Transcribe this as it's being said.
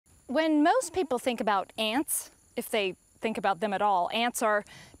When most people think about ants, if they think about them at all, ants are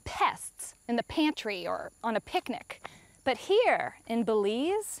pests in the pantry or on a picnic. But here in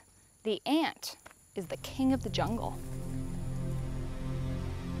Belize, the ant is the king of the jungle.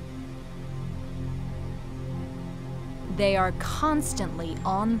 They are constantly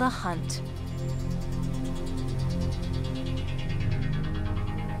on the hunt.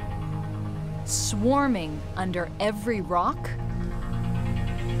 Swarming under every rock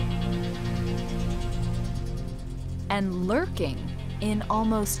and lurking in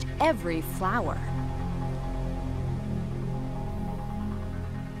almost every flower.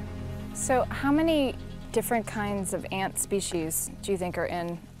 So how many different kinds of ant species do you think are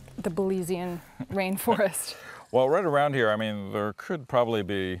in the Belizean rainforest? Well, right around here, I mean, there could probably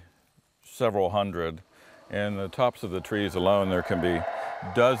be several hundred. In the tops of the trees alone, there can be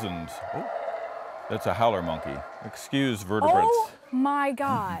dozens. Oh, that's a howler monkey. Excuse vertebrates. Oh my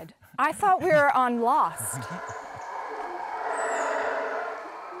God. I thought we were on Lost.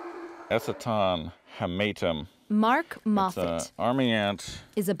 Eceton hamatum. Mark Moffat It's an army ant.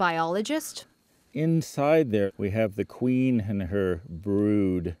 is a biologist. Inside there, we have the queen and her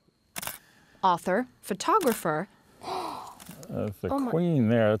brood. Author, photographer, The queen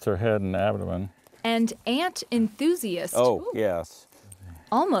there, that's her head and abdomen. and ant enthusiast. Oh, yes.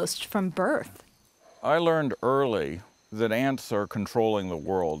 Almost from birth. I learned early that ants are controlling the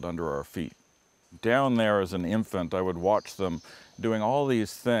world under our feet. Down there as an infant, I would watch them doing all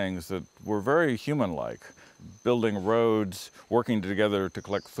these things that were very human-like, building roads, working together to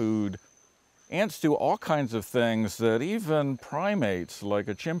collect food. Ants do all kinds of things that even primates like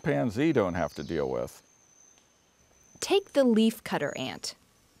a chimpanzee don't have to deal with. Take the leafcutter ant.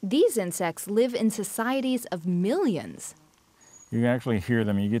 These insects live in societies of millions. You can actually hear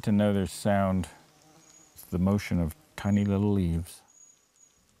them, you get to know their sound. It's the motion of tiny little leaves.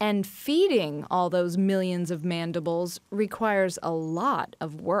 And feeding all those millions of mandibles requires a lot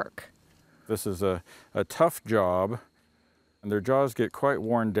of work. This is a tough job, and their jaws get quite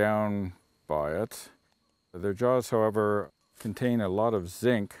worn down by it. Their jaws, however, contain a lot of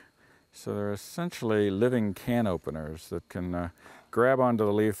zinc, so they're essentially living can openers that can grab onto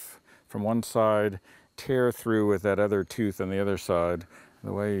the leaf from one side, tear through with that other tooth on the other side,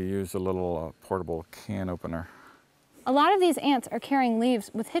 the way you use a little portable can opener. A lot of these ants are carrying leaves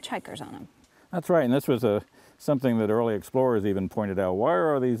with hitchhikers on them. That's right, and this was something that early explorers even pointed out. Why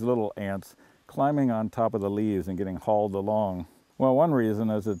are these little ants climbing on top of the leaves and getting hauled along? Well, one reason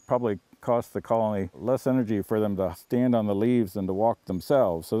is it probably cost the colony less energy for them to stand on the leaves than to walk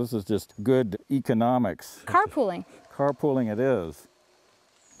themselves. So this is just good economics. Carpooling. Carpooling it is.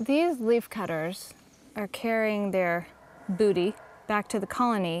 These leaf cutters are carrying their booty back to the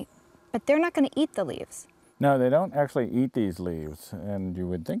colony, but they're not going to eat the leaves. No, they don't actually eat these leaves, and you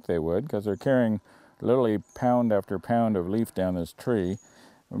would think they would because they're carrying literally pound after pound of leaf down this tree,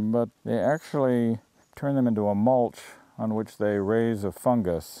 but they actually turn them into a mulch on which they raise a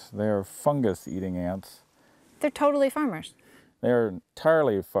fungus. They are fungus-eating ants. They're totally farmers. They are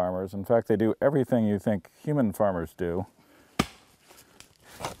entirely farmers. In fact, they do everything you think human farmers do.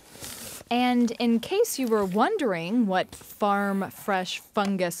 And in case you were wondering what farm fresh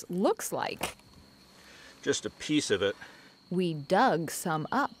fungus looks like, Just a piece of it. we dug some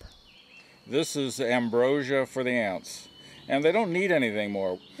up. This is ambrosia for the ants, and they don't need anything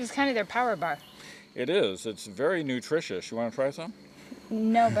more. This is kind of their power bar. It is. It's very nutritious. You want to try some?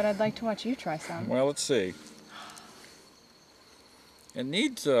 No, but I'd like to watch you try some. Well, let's see. It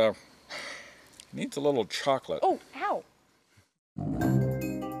needs a little chocolate. Oh, ow.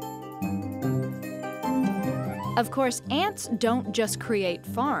 Of course, ants don't just create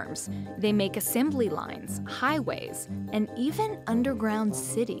farms. They make assembly lines, highways, and even underground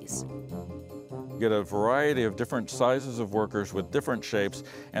cities. You get a variety of different sizes of workers with different shapes,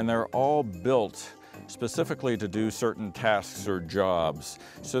 and they're all built specifically to do certain tasks or jobs.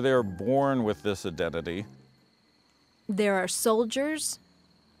 So they're born with this identity. There are soldiers,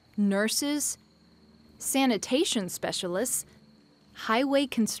 nurses, sanitation specialists, highway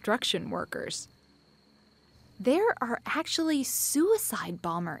construction workers. There are actually suicide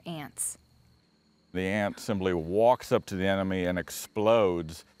bomber ants. The ant simply walks up to the enemy and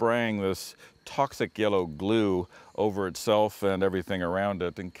explodes, spraying this toxic yellow glue over itself and everything around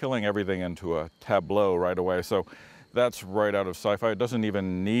it and killing everything into a tableau right away. So that's right out of sci-fi. It doesn't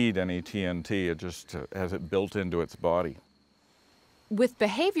even need any TNT. It just has it built into its body. With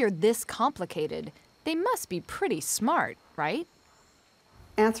behavior this complicated, they must be pretty smart, right?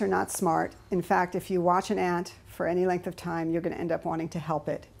 Ants are not smart. In fact, if you watch an ant for any length of time, you're going to end up wanting to help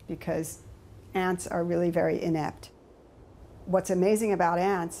it because ants are really very inept. What's amazing about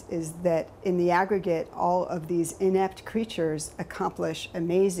ants is that in the aggregate, all of these inept creatures accomplish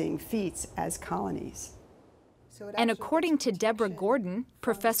amazing feats as colonies. And according to Deborah Gordon,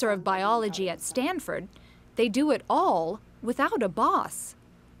 professor of biology at Stanford, they do it all without a boss.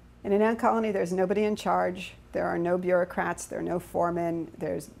 In an ant colony, there's nobody in charge. There are no bureaucrats, there are no foremen,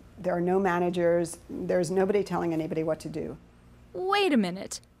 there are no managers, there's nobody telling anybody what to do. Wait a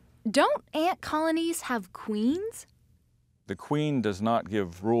minute. Don't ant colonies have queens? The queen does not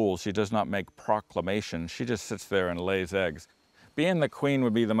give rules. She does not make proclamations. She just sits there and lays eggs. Being the queen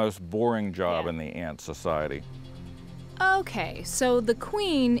would be the most boring job in the ant society. Okay, so the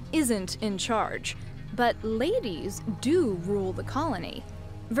queen isn't in charge, but ladies do rule the colony.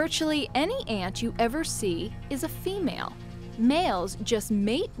 Virtually any ant you ever see is a female. Males just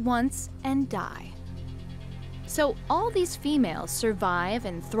mate once and die. So all these females survive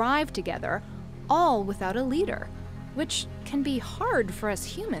and thrive together, all without a leader, which can be hard for us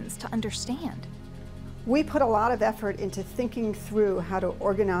humans to understand. We put a lot of effort into thinking through how to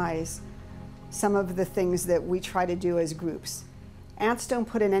organize some of the things that we try to do as groups. Ants don't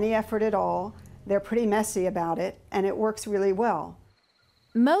put in any effort at all. They're pretty messy about it, and it works really well.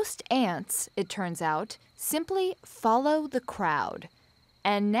 Most ants, it turns out, simply follow the crowd.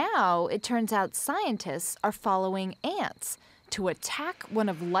 And now it turns out scientists are following ants to attack one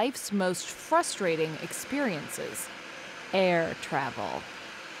of life's most frustrating experiences: air travel.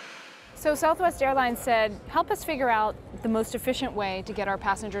 So Southwest Airlines said, help us figure out the most efficient way to get our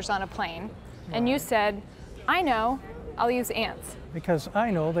passengers on a plane. And you said, I know, I'll use ants. Because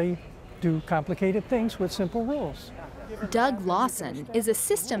I know they do complicated things with simple rules. Doug Lawson is a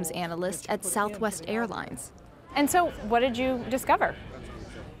systems analyst at Southwest Airlines. And so what did you discover?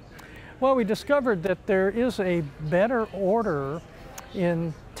 Well, we discovered that there is a better order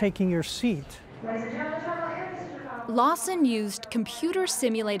in taking your seat. Lawson used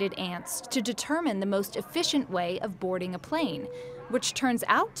computer-simulated ants to determine the most efficient way of boarding a plane, which turns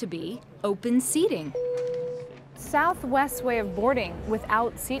out to be open seating. Southwest's way of boarding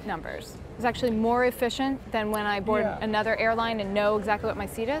without seat numbers is actually more efficient than when I board another airline and know exactly what my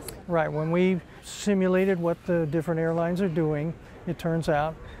seat is? Right, when we simulated what the different airlines are doing, it turns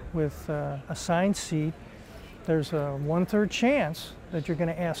out with a assigned seat, there's a 1/3 chance that you're going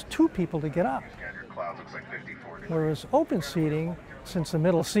to ask 2 people to get up. Whereas open seating, since the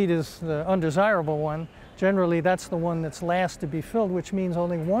middle seat is the undesirable one, generally that's the one that's last to be filled, which means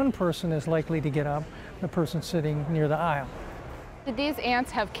only one person is likely to get up, the person sitting near the aisle. Did these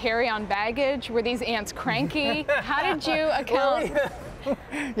ants have carry-on baggage? Were these ants cranky? How did you account?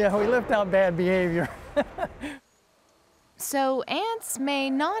 Yeah, we left out bad behavior. So ants may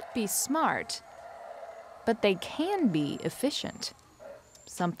not be smart, but they can be efficient.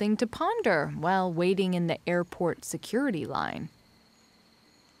 Something to ponder while waiting in the airport security line.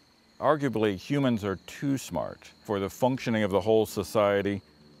 Arguably, humans are too smart for the functioning of the whole society.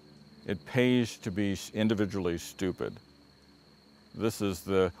 It pays to be individually stupid. This is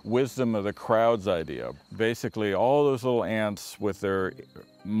the wisdom of the crowds idea. Basically, all those little ants with their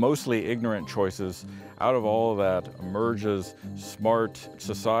mostly ignorant choices, out of all of that emerges smart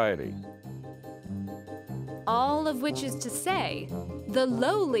society. All of which is to say, the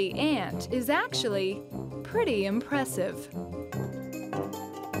lowly ant is actually pretty impressive.